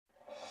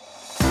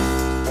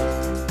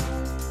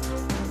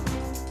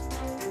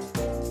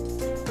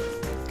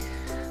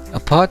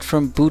Apart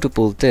from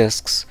bootable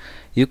disks,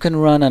 you can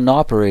run an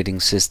operating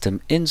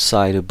system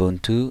inside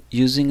Ubuntu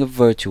using a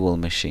virtual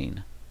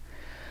machine.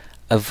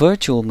 A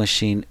virtual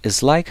machine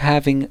is like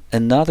having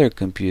another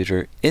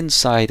computer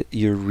inside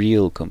your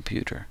real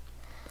computer.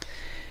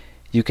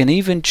 You can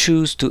even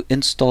choose to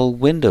install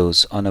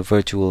Windows on a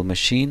virtual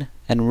machine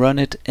and run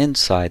it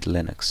inside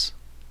Linux.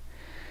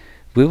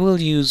 We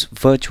will use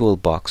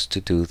Virtualbox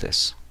to do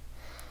this.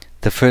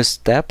 The first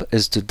step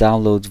is to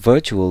download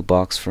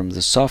Virtualbox from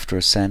the Software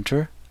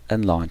Center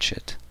and launch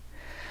it.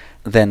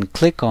 Then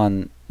click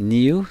on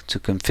New to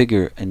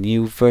configure a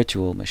new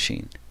virtual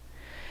machine.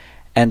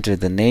 Enter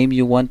the name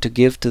you want to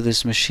give to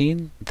this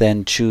machine,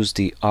 then choose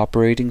the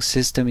operating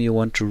system you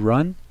want to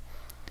run,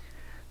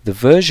 the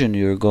version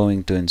you're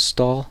going to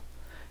install,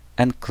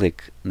 and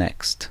click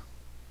Next.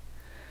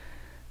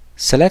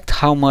 Select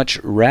how much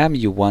RAM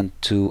you want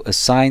to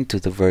assign to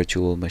the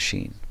virtual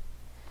machine.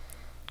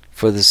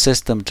 For the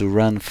system to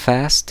run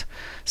fast,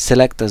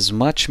 select as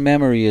much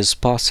memory as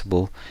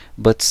possible,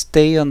 but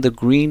stay on the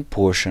green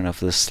portion of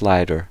the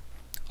slider,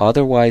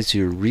 otherwise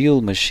your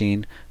real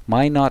machine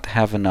might not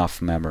have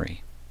enough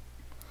memory.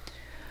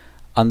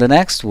 On the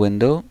next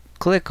window,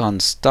 click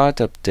on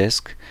Startup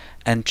Disk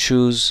and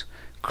choose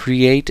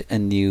Create a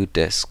new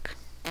disk.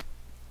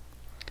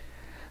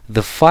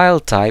 The file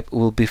type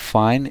will be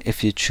fine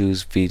if you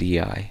choose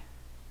VDI.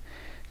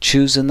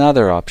 Choose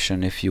another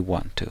option if you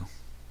want to.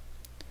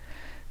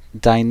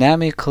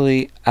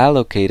 Dynamically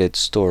allocated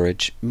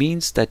storage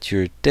means that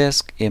your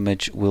disk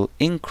image will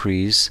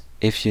increase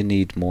if you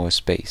need more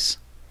space.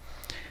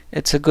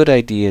 It's a good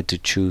idea to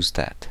choose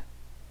that.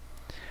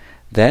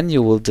 Then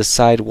you will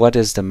decide what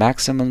is the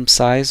maximum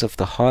size of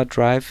the hard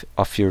drive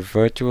of your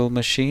virtual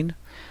machine,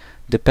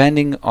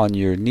 depending on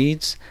your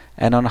needs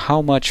and on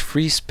how much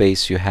free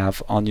space you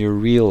have on your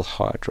real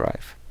hard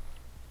drive.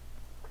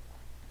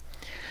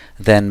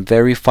 Then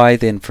verify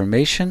the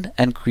information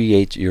and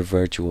create your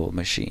virtual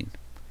machine.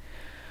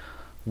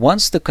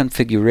 Once the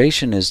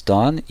configuration is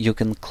done, you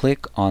can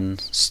click on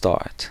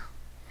Start.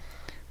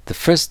 The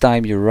first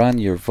time you run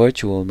your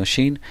virtual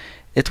machine,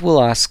 it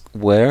will ask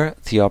where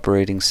the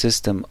operating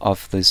system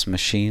of this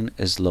machine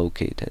is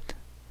located.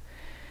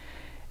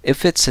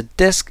 If it's a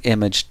disk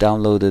image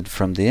downloaded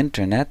from the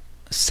internet,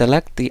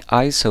 select the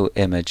ISO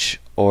image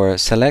or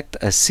select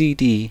a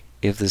CD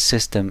if the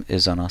system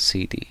is on a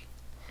CD.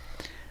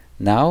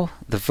 Now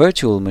the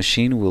virtual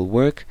machine will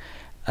work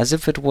as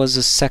if it was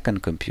a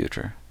second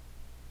computer.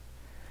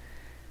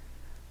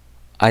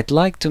 I'd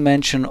like to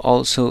mention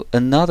also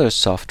another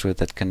software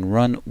that can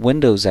run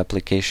Windows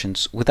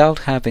applications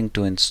without having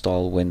to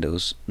install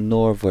Windows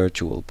nor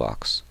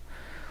Virtualbox.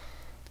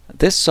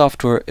 This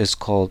software is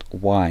called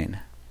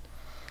Wine.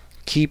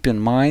 Keep in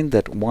mind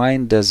that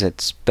Wine does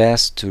its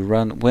best to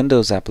run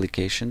Windows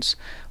applications,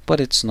 but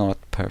it's not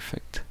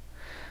perfect.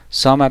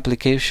 Some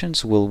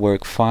applications will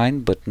work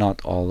fine, but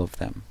not all of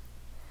them.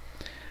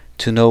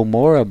 To know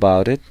more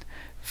about it,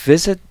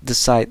 visit the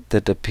site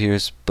that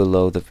appears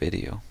below the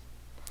video.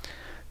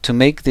 To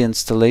make the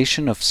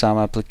installation of some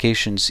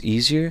applications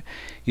easier,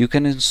 you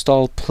can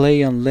install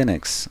Play on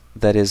Linux,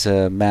 that is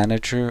a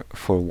manager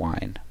for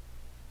Wine.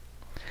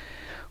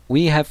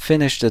 We have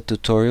finished the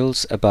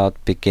tutorials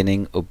about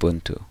beginning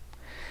Ubuntu.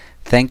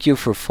 Thank you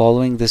for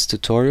following this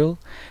tutorial,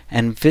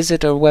 and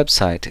visit our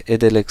website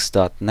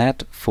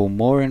idylix.net for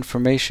more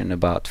information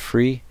about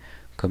free,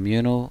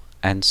 communal,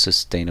 and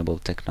sustainable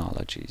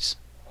technologies.